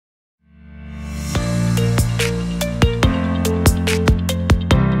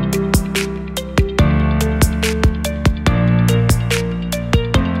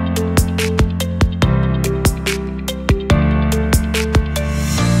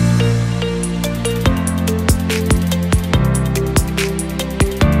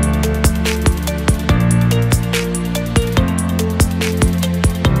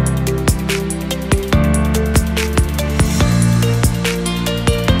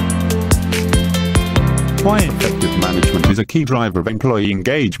Why effective management is a key driver of employee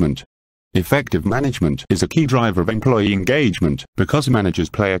engagement. Effective management is a key driver of employee engagement because managers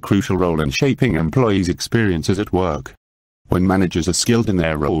play a crucial role in shaping employees' experiences at work. When managers are skilled in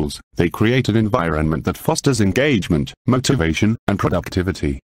their roles, they create an environment that fosters engagement, motivation, and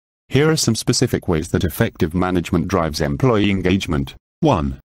productivity. Here are some specific ways that effective management drives employee engagement.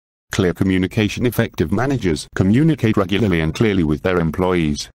 1. Clear communication. Effective managers communicate regularly and clearly with their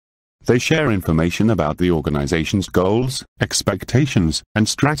employees. They share information about the organization's goals, expectations, and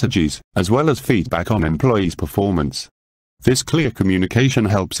strategies, as well as feedback on employees' performance. This clear communication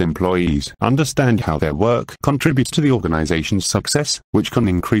helps employees understand how their work contributes to the organization's success, which can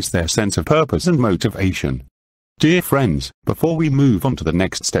increase their sense of purpose and motivation. Dear friends, before we move on to the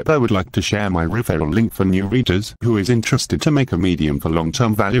next step, I would like to share my referral link for new readers who is interested to make a medium for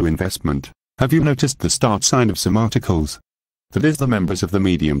long-term value investment. Have you noticed the start sign of some articles? That is the members of the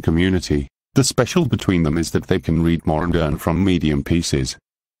Medium community. The special between them is that they can read more and earn from Medium pieces.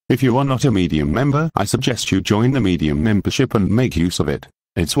 If you are not a Medium member, I suggest you join the Medium membership and make use of it.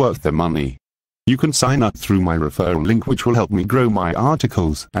 It's worth the money. You can sign up through my referral link, which will help me grow my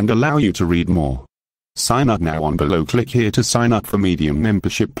articles and allow you to read more. Sign up now on below. Click here to sign up for Medium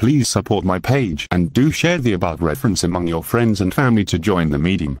membership. Please support my page and do share the above reference among your friends and family to join the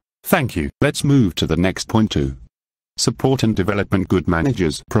Medium. Thank you. Let's move to the next point 2. Support and development. Good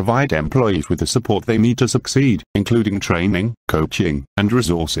managers provide employees with the support they need to succeed, including training, coaching, and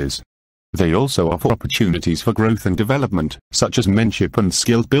resources. They also offer opportunities for growth and development, such as mentorship and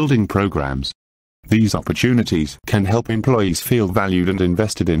skill-building programs. These opportunities can help employees feel valued and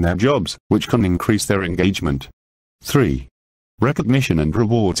invested in their jobs, which can increase their engagement. 3. Recognition and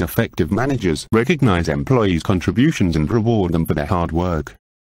rewards. Effective managers recognize employees' contributions and reward them for their hard work.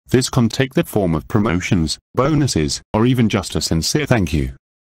 This can take the form of promotions, bonuses, or even just a sincere thank you.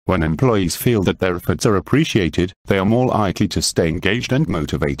 When employees feel that their efforts are appreciated, they are more likely to stay engaged and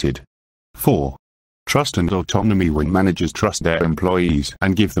motivated. 4. Trust and autonomy. When managers trust their employees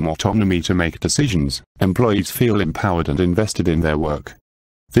and give them autonomy to make decisions, employees feel empowered and invested in their work.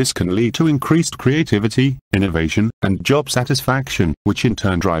 This can lead to increased creativity, innovation, and job satisfaction, which in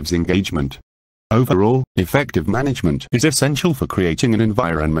turn drives engagement. Overall, effective management is essential for creating an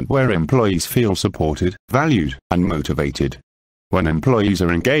environment where employees feel supported, valued, and motivated. When employees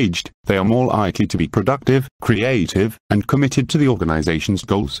are engaged, they are more likely to be productive, creative, and committed to the organization's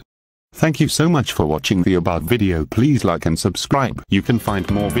goals. Thank you so much for watching the above video. Please like and subscribe. You can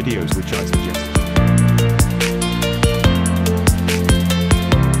find more videos which I suggest.